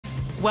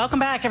Welcome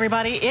back,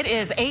 everybody. It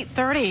is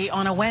 8:30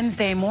 on a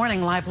Wednesday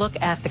morning. Live look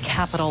at the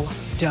Capitol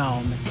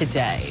Dome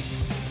today.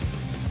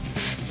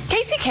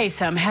 Casey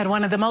Kasem had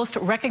one of the most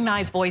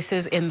recognized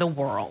voices in the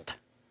world.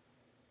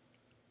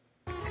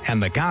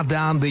 And the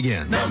countdown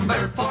begins.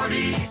 Number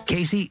 40.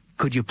 Casey,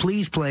 could you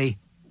please play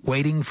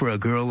Waiting for a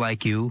Girl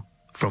Like You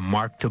from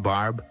Mark to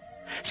Barb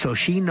so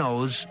she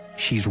knows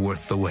she's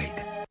worth the wait?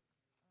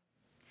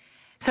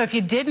 So if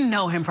you didn't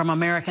know him from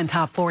American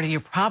Top 40,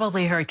 you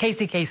probably heard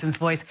Casey Kasem's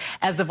voice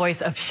as the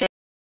voice of Shaggy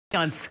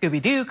on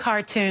Scooby-Doo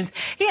cartoons.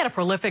 He had a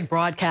prolific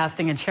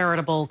broadcasting and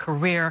charitable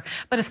career,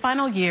 but his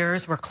final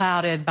years were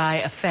clouded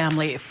by a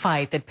family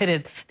fight that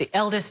pitted the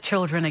eldest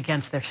children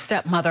against their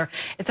stepmother.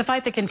 It's a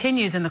fight that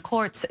continues in the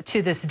courts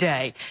to this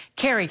day.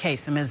 Kerri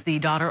Kasem is the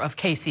daughter of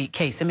Casey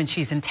Kasem, and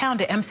she's in town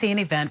to MC an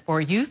event for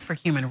Youth for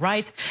Human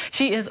Rights.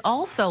 She is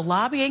also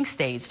lobbying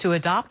states to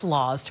adopt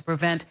laws to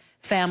prevent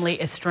family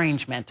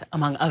estrangement,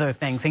 among other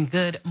things. And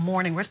good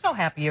morning. We're so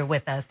happy you're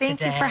with us today.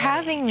 Thank you for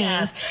having me.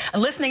 Yes.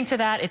 Listening to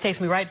that, it takes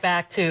me right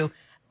back to,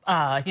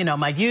 you know,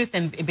 my youth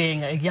and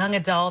being a young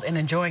adult and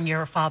enjoying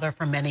your father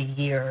for many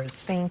years.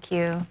 Thank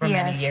you. For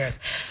many years.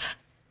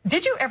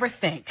 Did you ever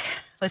think,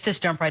 let's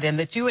just jump right in,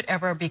 that you would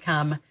ever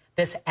become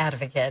this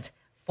advocate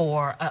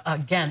for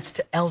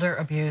against elder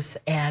abuse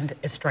and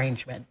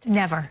estrangement?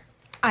 Never.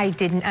 I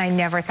didn't. I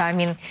never thought. I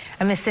mean,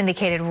 I'm a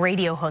syndicated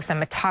radio host.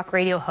 I'm a talk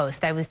radio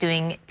host. I was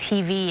doing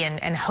TV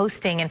and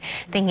hosting and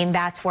thinking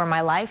that's where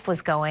my life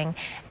was going.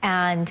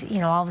 And, you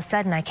know, all of a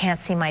sudden I can't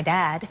see my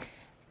dad.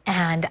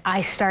 And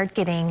I start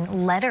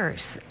getting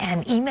letters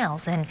and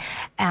emails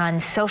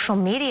and social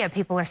media.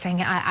 People are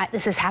saying,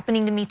 this is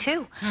happening to me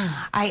too.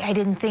 I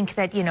didn't think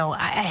that, you know,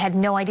 I had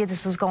no idea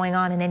this was going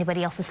on in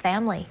anybody else's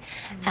family.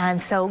 And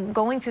so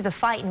going through the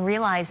fight and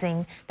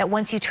realizing that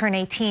once you turn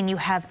 18, you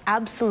have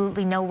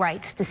absolutely no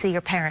rights to see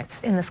your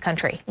parents in this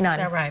country. None. Is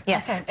that right?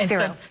 Yes, okay. And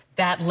zero. so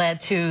that led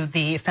to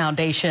the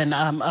foundation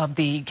of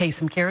the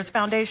Kasem Cares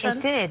Foundation?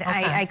 It did.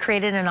 Okay. I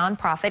created a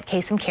nonprofit,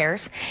 Kasem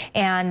Cares,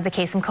 and the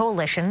Kasem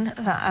Coalition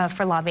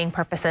for lobbying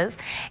purposes.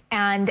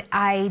 And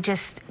I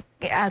just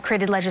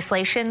created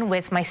legislation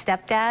with my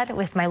stepdad,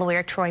 with my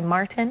lawyer Troy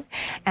Martin,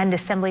 and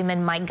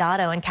Assemblyman Mike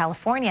Gatto in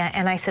California.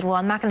 And I said, well,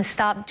 I'm not going to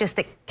stop just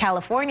at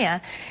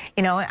California.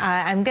 You know,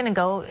 I'm going to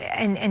go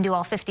and do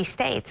all 50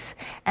 states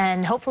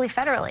and hopefully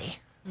federally.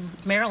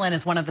 Maryland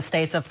is one of the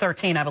states of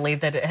 13, I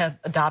believe, that have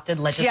adopted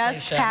legislation.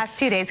 Just passed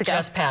 2 days ago.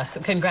 Just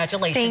passed.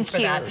 Congratulations for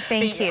that.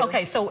 Thank you.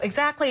 Okay, so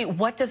exactly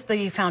what does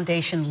the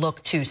foundation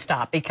look to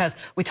stop? Because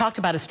we talked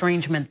about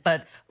estrangement,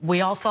 but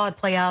we all saw it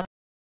play out in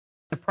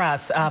the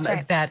press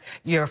that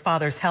your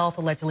father's health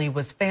allegedly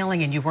was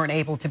failing and you weren't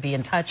able to be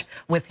in touch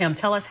with him.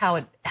 Tell us how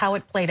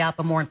it played out,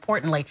 but more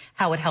importantly,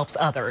 how it helps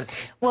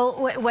others. Well,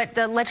 what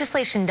the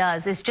legislation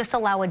does is just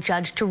allow a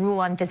judge to rule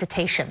on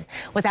visitation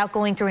without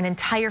going through an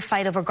entire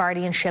fight over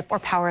guardianship or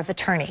power of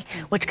attorney,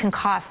 which can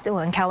cost,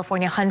 in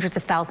California, hundreds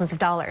of thousands of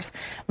dollars.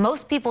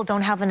 Most people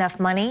don't have enough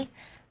money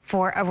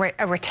for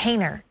a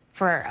retainer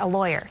for a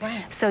lawyer.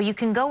 Right. So you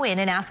can go in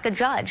and ask a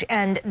judge,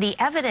 and the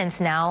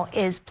evidence now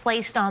is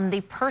placed on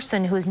the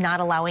person who is not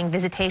allowing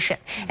visitation.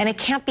 And it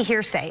can't be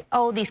hearsay.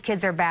 Oh, these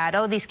kids are bad.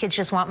 Oh, these kids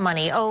just want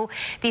money. Oh,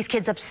 these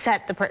kids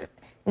upset the person.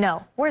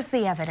 No, where's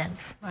the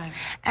evidence? Right.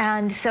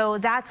 And so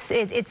that's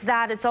it. It's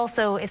that. It's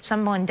also if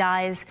someone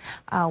dies,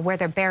 where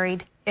they're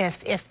buried.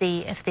 If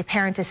the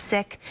parent is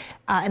sick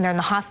and they're in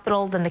the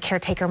hospital, then the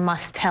caretaker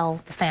must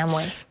tell the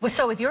family. Well,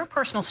 so with your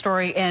personal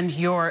story and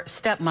your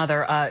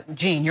stepmother,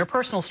 Jean, your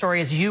personal story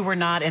is you were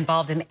not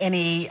involved in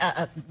any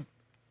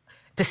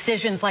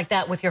decisions like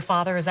that with your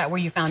father. Is that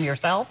where you found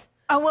yourself?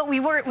 Oh, well, we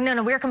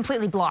were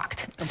completely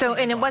blocked.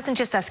 And it wasn't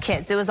just us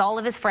kids. It was all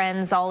of his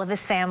friends, all of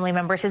his family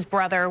members, his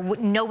brother.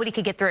 Nobody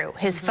could get through.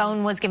 His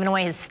phone was given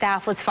away. His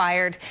staff was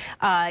fired.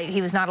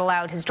 He was not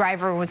allowed. His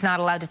driver was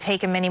not allowed to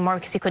take him anymore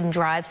because he couldn't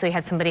drive, so he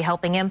had somebody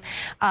helping him.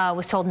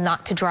 Was told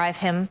not to drive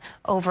him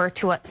over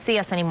to see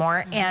us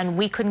anymore, and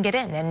we couldn't get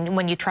in. And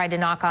when you tried to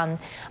knock on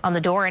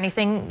the door or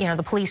anything, you know,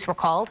 the police were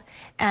called,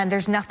 and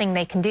there's nothing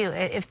they can do.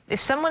 If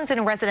someone's in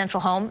a residential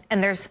home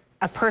and there's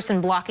a person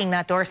blocking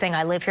that door saying,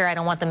 I live here, I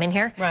don't want them in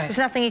here, there's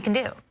nothing you can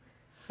do.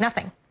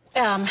 Nothing.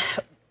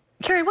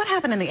 Kerri, what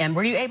happened in the end?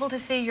 Were you able to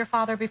see your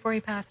father before he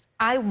passed?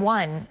 I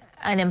won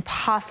an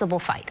impossible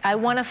fight. I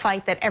won a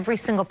fight that every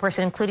single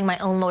person, including my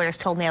own lawyers,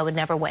 told me I would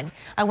never win.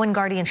 I won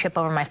guardianship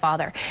over my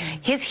father.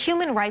 His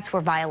human rights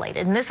were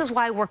violated, and this is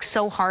why I work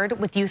so hard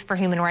with Youth for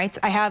Human Rights.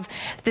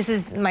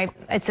 Just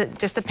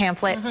a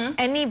pamphlet.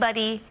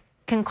 Anybody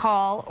can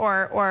call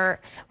or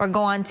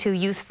go on to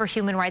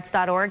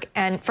youthforhumanrights.org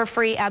and for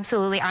free,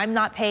 absolutely. I'm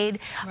not paid.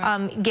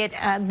 Get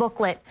a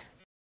booklet,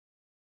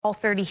 all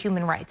 30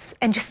 human rights,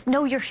 and just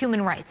know your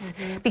human rights.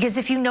 Because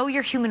if you know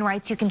your human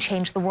rights, you can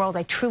change the world.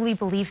 I truly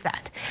believe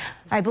that.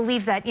 I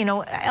believe that, you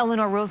know,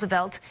 Eleanor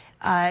Roosevelt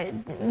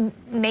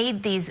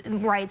made these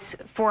rights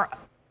for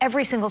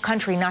every single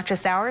country, not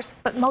just ours,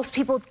 but most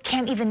people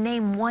can't even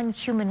name one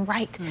human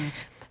right.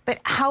 But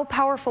how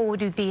powerful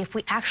would it be if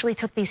we actually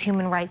took these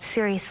human rights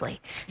seriously?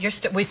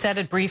 We said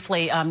it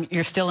briefly,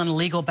 you're still in a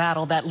legal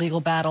battle, that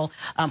legal battle,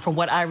 from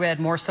what I read,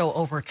 more so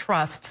over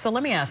trust. So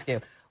let me ask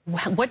you,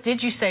 what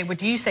did you say, what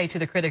do you say to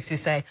the critics who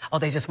say, oh,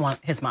 they just want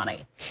his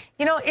money?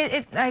 You know,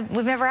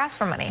 we've never asked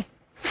for money.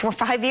 For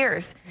 5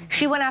 years,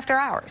 she went after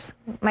ours.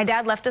 My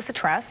dad left us a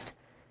trust.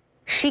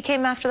 She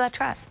came after that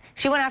trust.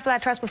 She went after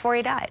that trust before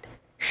he died.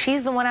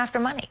 She's the one after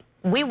money.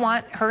 We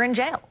want her in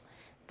jail.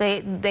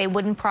 They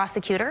wouldn't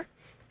prosecute her,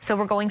 so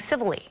we're going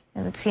civilly.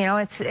 And it's, you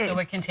know, so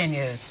it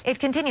continues. It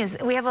continues.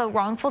 We have a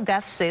wrongful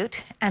death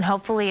suit, and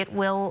hopefully it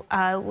will.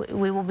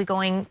 We will be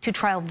going to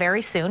trial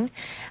very soon.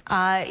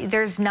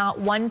 There's not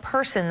one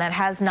person that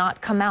has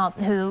not come out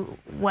who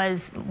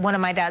was one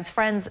of my dad's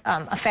friends,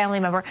 a family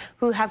member,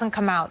 who hasn't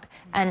come out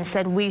and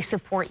said, "We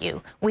support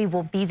you. We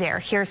will be there.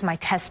 Here's my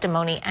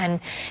testimony." And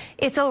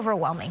it's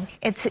overwhelming.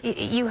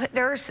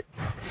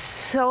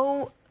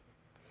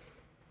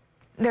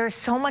 There's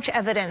so much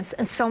evidence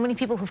and so many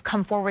people who've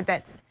come forward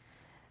that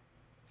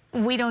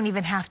we don't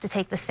even have to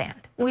take the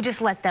stand. We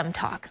just let them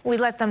talk. We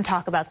let them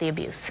talk about the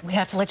abuse. We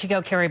have to let you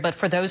go, Kerri, but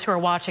for those who are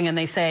watching and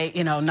they say,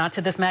 you know, not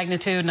to this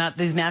magnitude, not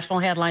these national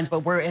headlines, but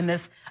we're in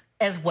this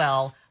as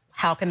well,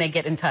 how can they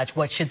get in touch?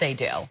 What should they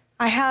do?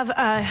 I have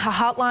a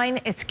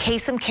hotline. It's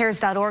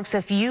kasemcares.org. So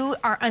if you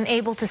are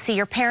unable to see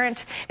your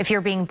parent, if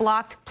you're being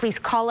blocked, please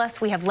call us.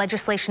 We have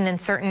legislation in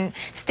certain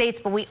states,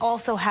 but we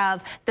also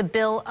have the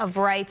Bill of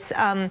Rights.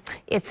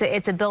 It's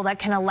a bill that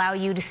can allow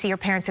you to see your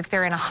parents if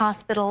they're in a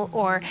hospital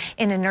or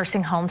in a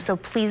nursing home. So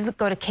please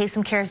go to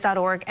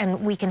kasemcares.org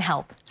and we can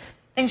help.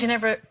 Things you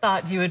never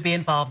thought you would be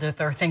involved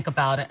with or think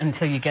about it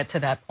until you get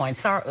to that point.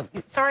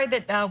 Sorry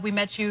that we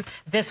met you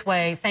this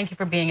way. Thank you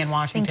for being in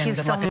Washington. Thank you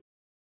so much.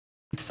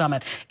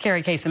 Summit.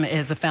 Kerri Kasem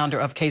is the founder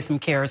of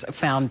Kasem Cares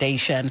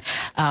Foundation.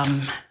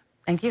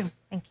 Thank you.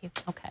 Thank you.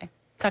 Okay.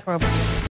 Tucker over.